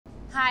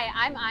Hi,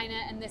 I'm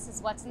Ina, and this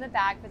is what's in the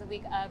bag for the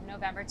week of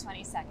November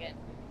 22nd.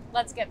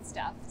 Let's get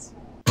stuffed.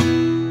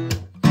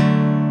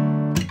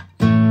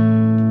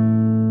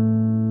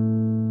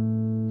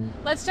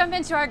 Let's jump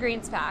into our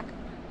greens pack.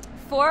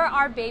 For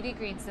our baby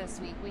greens this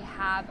week, we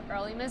have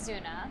Early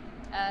Mizuna,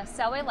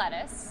 Selway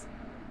Lettuce,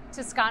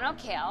 Toscano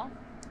Kale,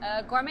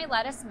 a Gourmet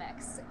Lettuce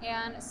mix,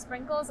 and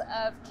sprinkles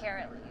of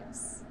carrot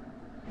leaves.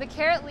 The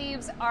carrot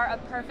leaves are a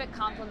perfect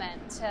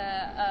complement to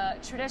a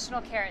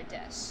traditional carrot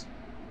dish.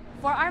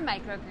 For our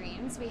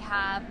microgreens, we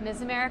have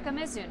Miz America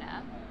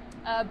Mizuna,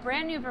 a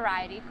brand new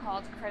variety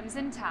called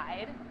Crimson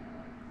Tide.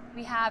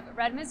 We have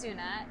red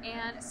Mizuna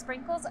and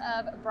sprinkles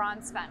of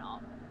Bronze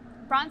Fennel.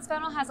 Bronze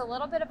Fennel has a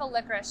little bit of a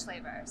licorice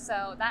flavor,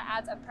 so that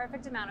adds a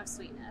perfect amount of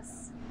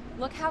sweetness.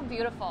 Look how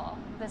beautiful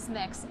this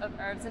mix of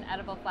herbs and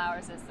edible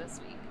flowers is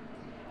this week.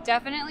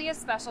 Definitely a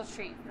special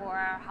treat for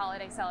our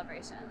holiday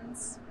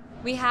celebrations.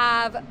 We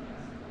have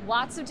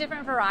lots of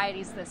different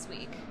varieties this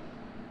week.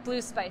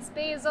 Blue Spice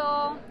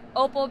Basil,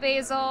 Opal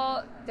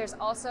Basil, there's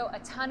also a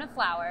ton of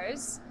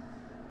flowers,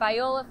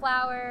 Viola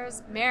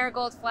flowers,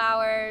 Marigold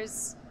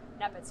flowers,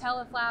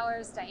 Nepitella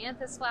Flowers,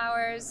 Dianthus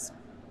Flowers,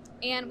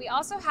 and we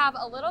also have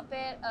a little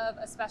bit of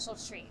a special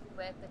treat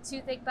with the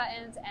Toothache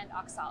Buttons and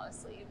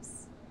Oxalis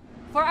leaves.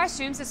 For our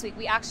shrooms this week,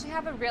 we actually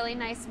have a really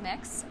nice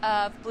mix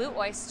of blue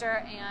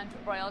oyster and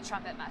royal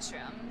trumpet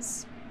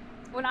mushrooms.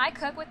 When I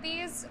cook with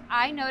these,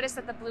 I notice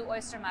that the blue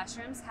oyster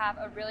mushrooms have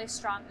a really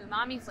strong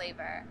umami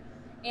flavor,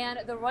 and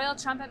the royal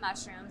trumpet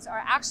mushrooms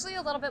are actually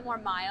a little bit more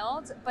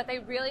mild, but they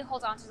really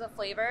hold on to the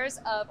flavors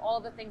of all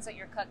the things that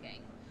you're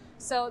cooking.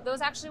 So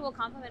those actually will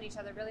complement each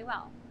other really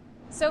well.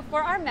 So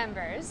for our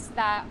members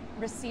that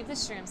receive the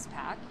shrooms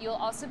pack, you'll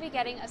also be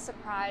getting a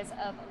surprise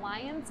of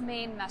lion's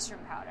mane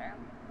mushroom powder.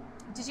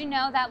 Did you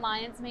know that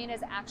lion's mane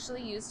is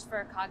actually used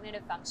for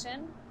cognitive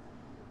function?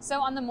 So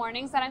on the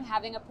mornings that I'm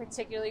having a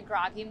particularly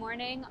groggy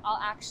morning,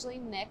 I'll actually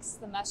mix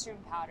the mushroom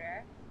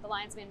powder, the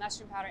lion's mane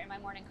mushroom powder, in my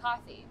morning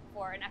coffee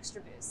for an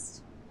extra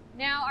boost.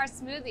 Now our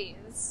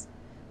smoothies.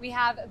 We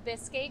have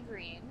Biscay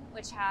Green,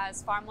 which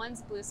has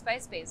Farm.One's Blue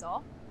Spice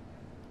Basil,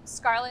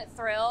 Scarlet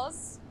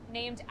Thrills,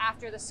 named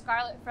after the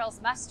Scarlet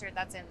Frills mustard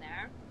that's in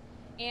there,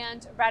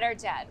 and Red or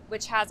Dead,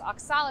 which has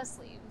oxalis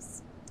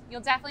leaves. You'll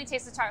definitely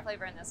taste the tart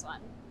flavor in this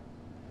one.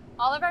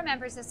 All of our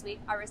members this week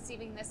are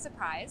receiving this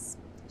surprise,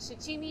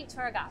 Shichimi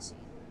Togarashi.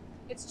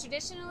 It's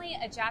traditionally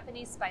a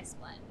Japanese spice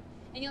blend,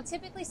 and you'll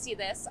typically see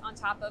this on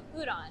top of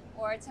udon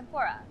or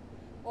tempura,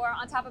 or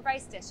on top of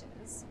rice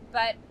dishes,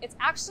 but it's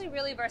actually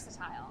really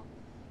versatile.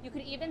 You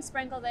could even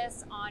sprinkle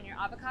this on your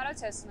avocado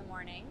toast in the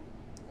morning,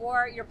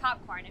 or your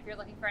popcorn if you're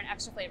looking for an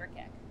extra flavor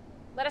kick.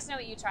 Let us know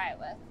what you try it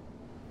with.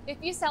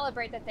 If you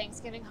celebrate the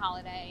Thanksgiving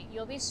holiday,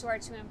 you'll be sure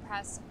to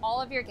impress all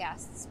of your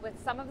guests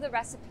with some of the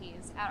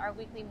recipes at our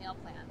weekly meal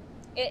plan.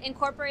 It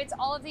incorporates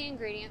all of the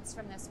ingredients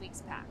from this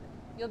week's pack.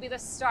 You'll be the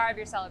star of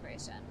your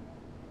celebration.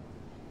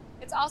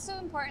 It's also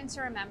important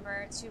to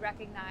remember to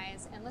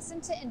recognize and listen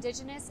to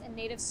Indigenous and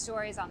Native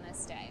stories on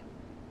this day.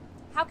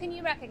 How can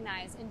you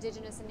recognize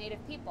Indigenous and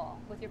Native people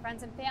with your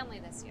friends and family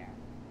this year?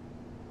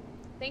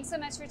 Thanks so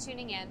much for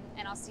tuning in,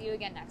 and I'll see you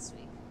again next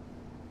week.